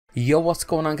Yo, what's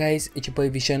going on guys, it's your boy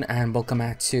Vizion and welcome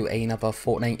back to another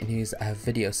Fortnite news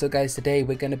video. So guys, today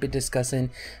we're going to be discussing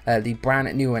the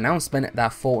brand new announcement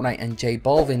that Fortnite and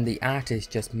Balvin, the artist,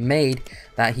 just made,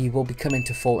 that he will be coming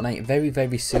to Fortnite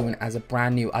very soon as a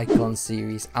brand new Icon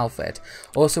series outfit.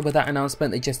 Also with that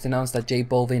announcement, they just announced that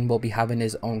Balvin will be having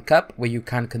his own cup where you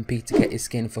can compete to get his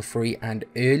skin for free and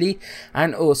early.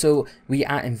 And also we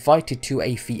are invited to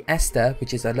a fiesta,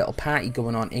 which is a little party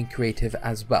going on in creative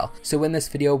as well. So in this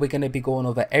video we're going to be going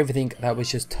over everything that was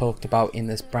just talked about in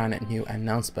this brand new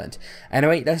announcement.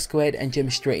 Anyway, let's go ahead and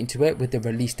jump straight into it with the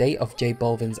release date of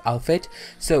Balvin's outfit.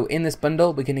 So in this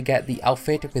bundle we're going to get the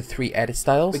outfit with 3 edit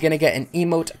styles. We're going to get an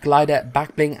emote, glider,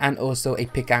 back bling, and also a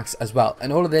pickaxe as well.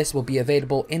 And all of this will be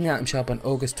available in the item shop on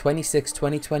August 26,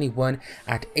 2021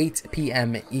 at 8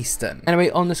 PM Eastern. Anyway,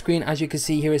 on the screen as you can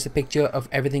see here is a picture of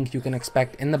everything you can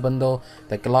expect in the bundle.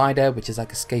 The glider, which is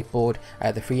like a skateboard,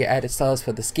 the 3 edit styles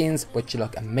for the skins, which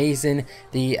look amazing,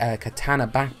 the katana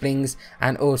back blings,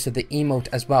 and also the emote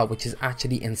as well, which is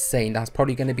actually insane. That's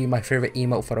probably going to be my favorite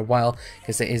emote for a while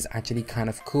because it is actually kind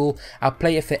of cool. I'll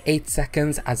play it for 8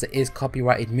 seconds as it is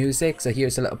copyrighted music, so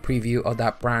here's a little preview of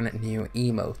that brand new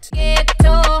emote.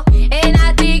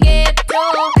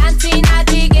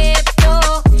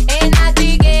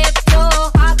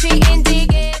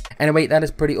 Anyway, that is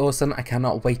pretty awesome. I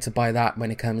cannot wait to buy that when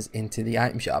it comes into the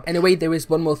item shop. Anyway, there is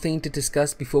one more thing to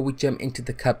discuss before we jump into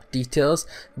the cup details,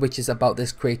 which is about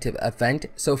this creative event.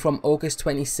 So from August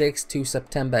 26th to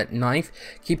September 9th,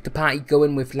 keep the party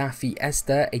going with La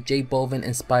Fiesta, a Balvin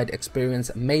inspired experience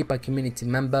made by community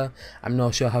member. I'm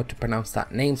not sure how to pronounce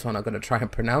that name, so I'm not going to try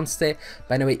and pronounce it.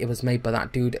 But anyway, it was made by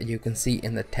that dude, you can see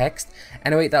in the text.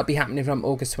 Anyway, that'll be happening from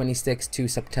August 26th to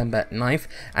September 9th.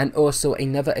 And also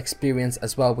another experience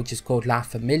as well, which is called La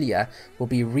Familia, will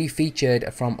be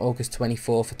refeatured from August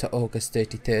 24th to August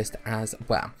 31st as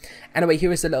well. Anyway,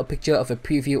 here is a little picture of a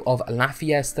preview of La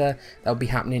Fiesta that will be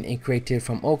happening in creative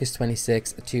from August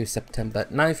 26th to September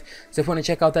 9th. So if you want to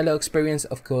check out that little experience,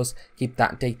 of course, keep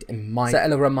that date in mind. Set a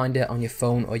little reminder on your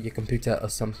phone or your computer or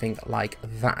something like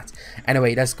that.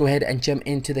 Anyway, let's go ahead and jump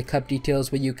into the cup details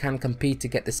where you can compete to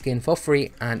get the skin for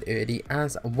free and early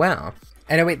as well.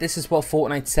 Anyway, this is what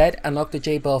Fortnite said. Unlock the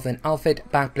Balvin outfit,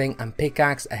 back bling, and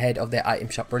pickaxe ahead of their item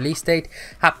shop release date.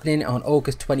 Happening on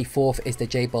August 24th is the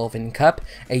Balvin Cup,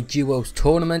 a duos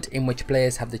tournament in which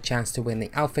players have the chance to win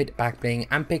the outfit, back bling,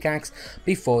 and pickaxe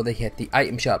before they hit the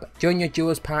item shop. Join your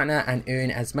duos partner and earn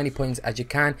as many points as you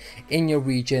can in your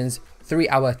region's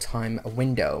 3-hour time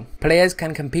window. Players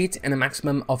can compete in a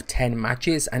maximum of 10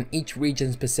 matches, and each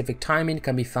region specific timing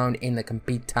can be found in the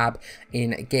compete tab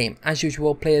in game. As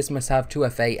usual, players must have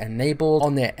 2FA enabled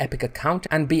on their Epic account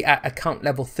and be at account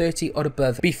level 30 or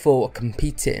above before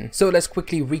competing. So let's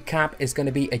quickly recap. It's going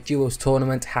to be a duos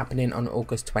tournament happening on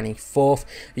August 24th.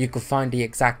 You can find the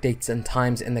exact dates and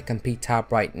times in the compete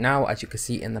tab right now, as you can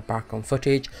see in the background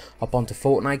footage. Hop onto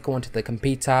Fortnite, go onto the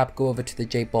compete tab, go over to the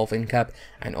Balvin Cup,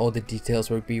 and all the details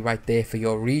will be right there for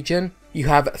your region. You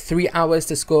have 3 hours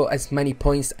to score as many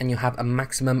points, and you have a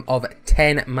maximum of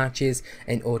 10 matches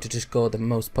in order to score the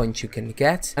most points you can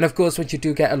get. And of course, once you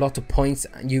do get a lot of points,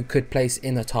 you could place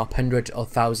in the top 100 or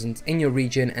thousands in your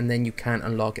region, and then you can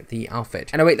unlock the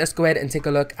outfit. Anyway, let's go ahead and take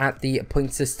a look at the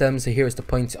point system. So here is the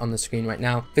points on the screen right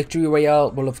now. Victory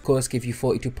Royale will of course give you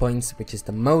 42 points, which is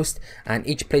the most, and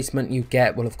each placement you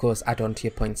get will of course add on to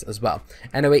your points as well.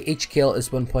 Anyway, each kill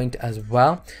is 1 point as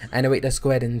well. Anyway, let's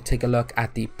go ahead and take a look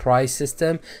at the prize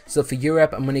system. So for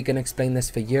Europe, I'm only going to explain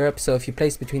this for Europe. So if you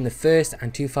place between the 1st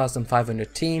and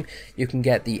 2,500 team, you can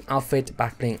get the outfit,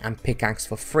 back bling, and pickaxe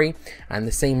for free, and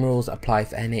the same rules apply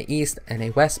for NA East, NA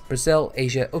West, Brazil,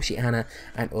 Asia, Oceania,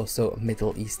 and also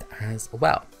Middle East as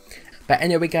well. But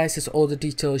anyway guys, that's all the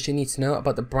details you need to know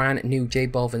about the brand new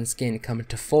Balvin skin coming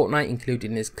to Fortnite,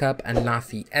 including his cup and La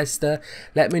Fiesta.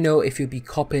 Let me know if you'll be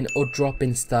copying or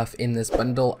dropping stuff in this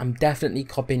bundle. I'm definitely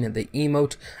copying the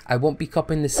emote. I won't be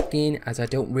copying the skin, as I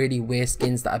don't really wear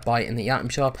skins that I buy in the item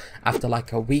shop after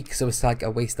like a week, so it's like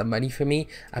a waste of money for me.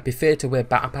 I prefer to wear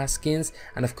battle pass skins,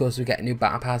 and of course we get a new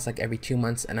battle pass like every 2.5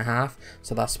 months,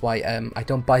 so that's why I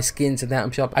don't buy skins in the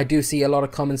item shop. I do see a lot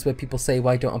of comments where people say,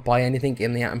 why don't I buy anything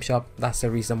in the item shop? That's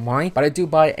the reason why. But I do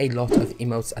buy a lot of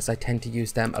emotes, as I tend to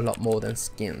use them a lot more than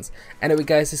skins. Anyway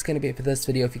guys, this is going to be it for this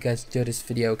video. If you guys enjoyed this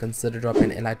video, consider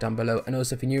dropping a like down below, and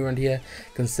also if you're new around here,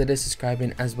 consider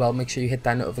subscribing as well. Make sure you hit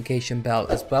that notification bell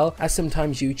as well, as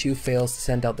sometimes YouTube fails to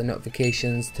send out the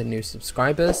notifications to new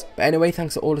subscribers. But anyway,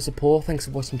 thanks for all the support. Thanks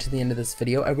for watching to the end of this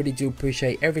video. I really do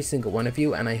appreciate every single one of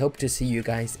you, and I hope to see you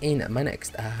guys in my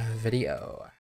next video.